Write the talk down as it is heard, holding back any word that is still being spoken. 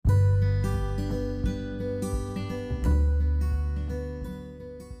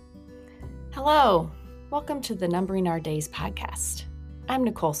Hello, welcome to the Numbering Our Days podcast. I'm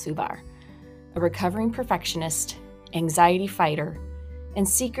Nicole Subar, a recovering perfectionist, anxiety fighter, and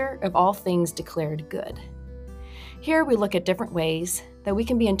seeker of all things declared good. Here we look at different ways that we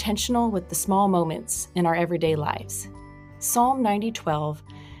can be intentional with the small moments in our everyday lives. Psalm 90:12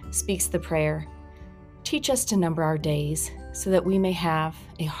 speaks the prayer, "Teach us to number our days so that we may have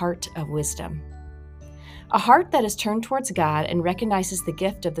a heart of wisdom." A heart that is turned towards God and recognizes the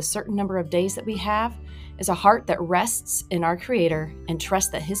gift of the certain number of days that we have is a heart that rests in our Creator and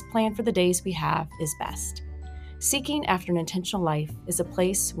trusts that His plan for the days we have is best. Seeking after an intentional life is a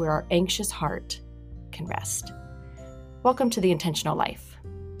place where our anxious heart can rest. Welcome to the Intentional Life.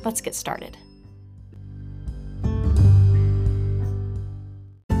 Let's get started.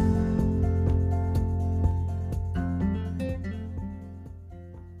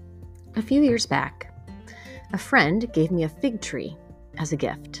 A few years back, a friend gave me a fig tree as a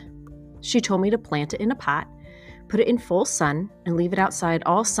gift. She told me to plant it in a pot, put it in full sun, and leave it outside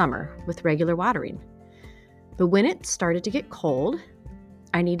all summer with regular watering. But when it started to get cold,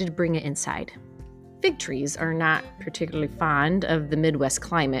 I needed to bring it inside. Fig trees are not particularly fond of the Midwest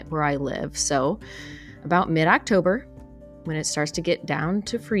climate where I live, so about mid-October, when it starts to get down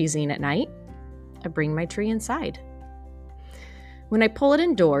to freezing at night, I bring my tree inside. When I pull it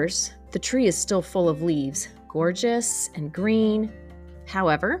indoors, the tree is still full of leaves, gorgeous and green.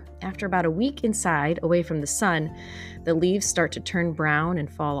 However, after about a week inside, away from the sun, the leaves start to turn brown and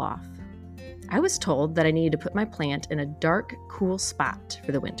fall off. I was told that I needed to put my plant in a dark, cool spot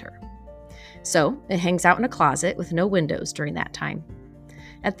for the winter. So it hangs out in a closet with no windows during that time.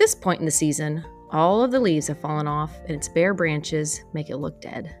 At this point in the season, all of the leaves have fallen off and its bare branches make it look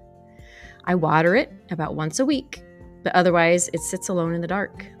dead. I water it about once a week, but otherwise it sits alone in the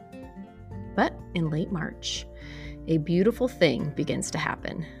dark. But in late March, a beautiful thing begins to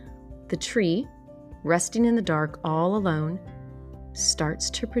happen. The tree, resting in the dark all alone, starts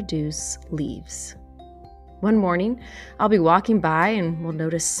to produce leaves. One morning, I'll be walking by and will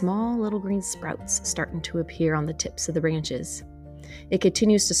notice small little green sprouts starting to appear on the tips of the branches. It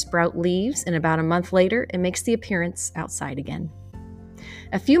continues to sprout leaves, and about a month later, it makes the appearance outside again.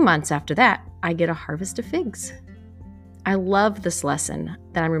 A few months after that, I get a harvest of figs. I love this lesson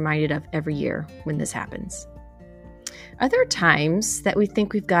that I'm reminded of every year when this happens. Are there times that we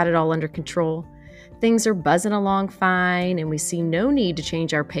think we've got it all under control? Things are buzzing along fine and we see no need to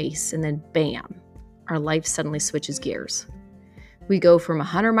change our pace, and then bam, our life suddenly switches gears. We go from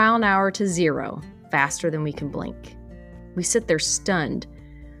 100 miles an hour to zero faster than we can blink. We sit there stunned,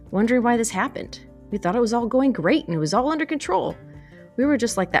 wondering why this happened. We thought it was all going great and it was all under control. We were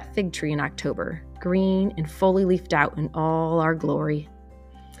just like that fig tree in October, green and fully leafed out in all our glory.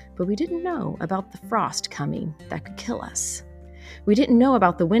 But we didn't know about the frost coming that could kill us. We didn't know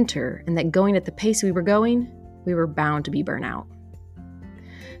about the winter and that going at the pace we were going, we were bound to be burnt out.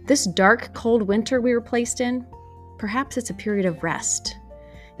 This dark, cold winter we were placed in, perhaps it's a period of rest.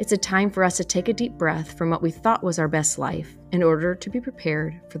 It's a time for us to take a deep breath from what we thought was our best life in order to be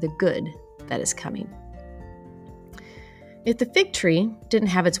prepared for the good that is coming. If the fig tree didn't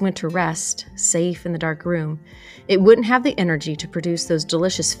have its winter rest, safe in the dark room, it wouldn't have the energy to produce those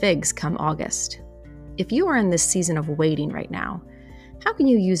delicious figs come August. If you are in this season of waiting right now, how can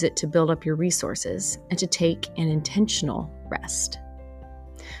you use it to build up your resources and to take an intentional rest?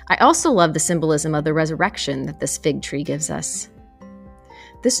 I also love the symbolism of the resurrection that this fig tree gives us.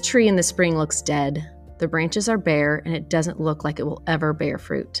 This tree in the spring looks dead, the branches are bare, and it doesn't look like it will ever bear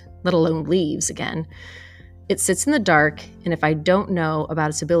fruit, let alone leaves again. It sits in the dark, and if I don't know about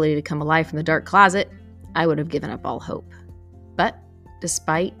its ability to come alive from the dark closet, I would have given up all hope. But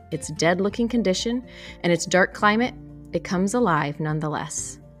despite its dead-looking condition and its dark climate, it comes alive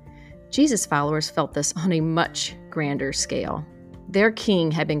nonetheless. Jesus' followers felt this on a much grander scale. Their king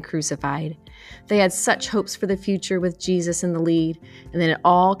had been crucified. They had such hopes for the future with Jesus in the lead, and then it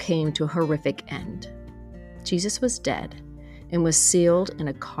all came to a horrific end. Jesus was dead and was sealed in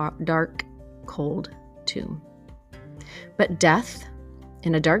a dark, cold tomb. But death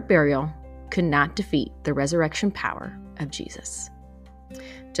and a dark burial could not defeat the resurrection power of Jesus.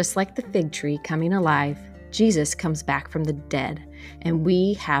 Just like the fig tree coming alive, Jesus comes back from the dead, and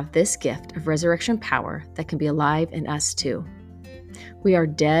we have this gift of resurrection power that can be alive in us too. We are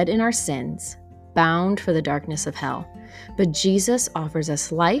dead in our sins, bound for the darkness of hell, but Jesus offers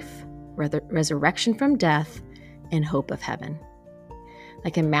us life, resurrection from death, and hope of heaven.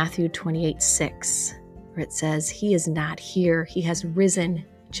 Like in Matthew 28:6, where it says, "He is not here, he has risen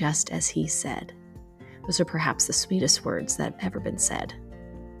just as he said." Those are perhaps the sweetest words that have ever been said.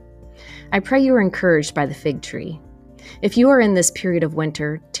 I pray you are encouraged by the fig tree. If you are in this period of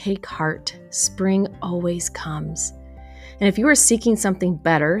winter, take heart. Spring always comes. And if you are seeking something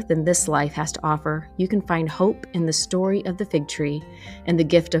better than this life has to offer, you can find hope in the story of the fig tree and the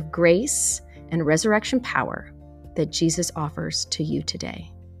gift of grace and resurrection power that Jesus offers to you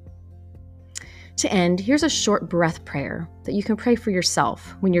today. To end, here's a short breath prayer that you can pray for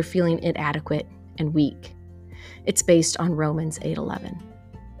yourself when you're feeling inadequate and weak. It's based on Romans 8:11.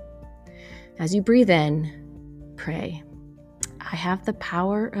 As you breathe in, pray, I have the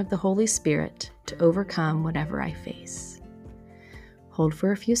power of the Holy Spirit to overcome whatever I face. Hold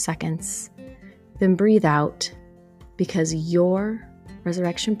for a few seconds, then breathe out, because your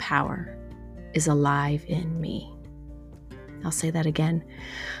resurrection power is alive in me. I'll say that again.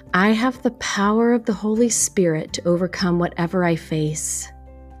 I have the power of the Holy Spirit to overcome whatever I face,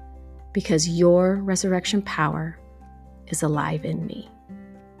 because your resurrection power is alive in me.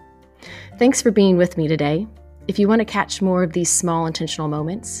 Thanks for being with me today. If you want to catch more of these small intentional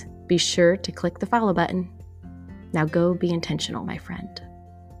moments, be sure to click the follow button. Now go be intentional, my friend.